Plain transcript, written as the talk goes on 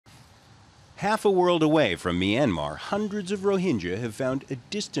Half a world away from Myanmar, hundreds of Rohingya have found a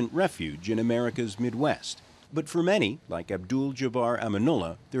distant refuge in America's Midwest. But for many, like Abdul Jabbar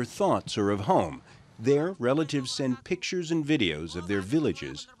Aminullah, their thoughts are of home. There, relatives send pictures and videos of their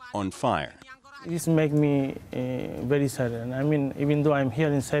villages on fire. This makes me very sad. And I mean, even though I'm here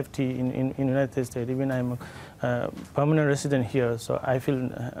in safety in United States, even I'm a permanent resident here, so I feel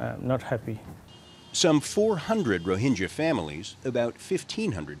not happy. Some 400 Rohingya families, about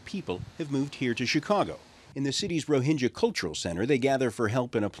 1,500 people, have moved here to Chicago. In the city's Rohingya Cultural Center, they gather for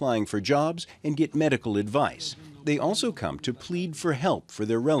help in applying for jobs and get medical advice. They also come to plead for help for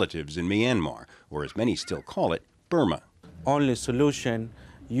their relatives in Myanmar, or as many still call it, Burma. Only solution,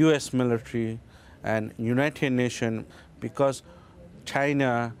 U.S. military and United Nations, because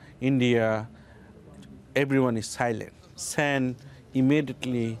China, India, everyone is silent. Send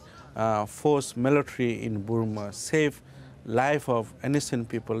immediately force military in Burma, save life of innocent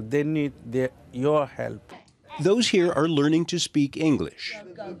people. They need your help. Those here are learning to speak English.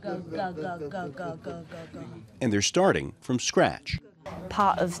 And they're starting from scratch.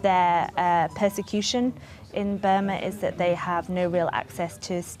 Part of their persecution in Burma is that they have no real access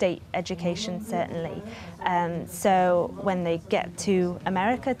to state education, certainly. So when they get to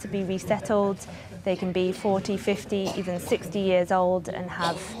America to be resettled, they can be 40, 50, even 60 years old and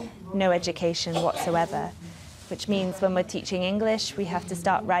have no education whatsoever. Which means when we're teaching English, we have to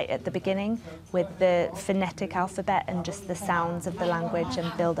start right at the beginning with the phonetic alphabet and just the sounds of the language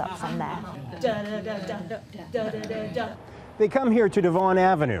and build up from there. They come here to Devon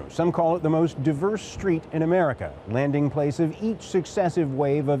Avenue. Some call it the most diverse street in America, landing place of each successive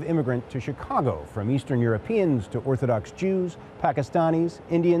wave of immigrant to Chicago, from Eastern Europeans to Orthodox Jews, Pakistanis,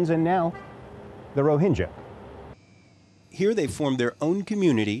 Indians, and now the Rohingya. Here they form their own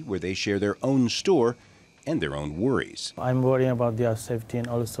community where they share their own store and their own worries. I'm worrying about their safety and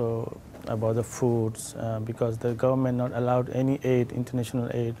also about the foods because the government not allowed any aid, international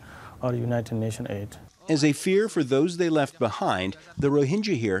aid or United Nations aid. As they fear for those they left behind, the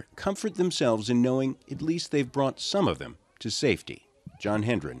Rohingya here comfort themselves in knowing at least they've brought some of them to safety. John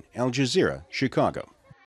Hendren, Al Jazeera, Chicago.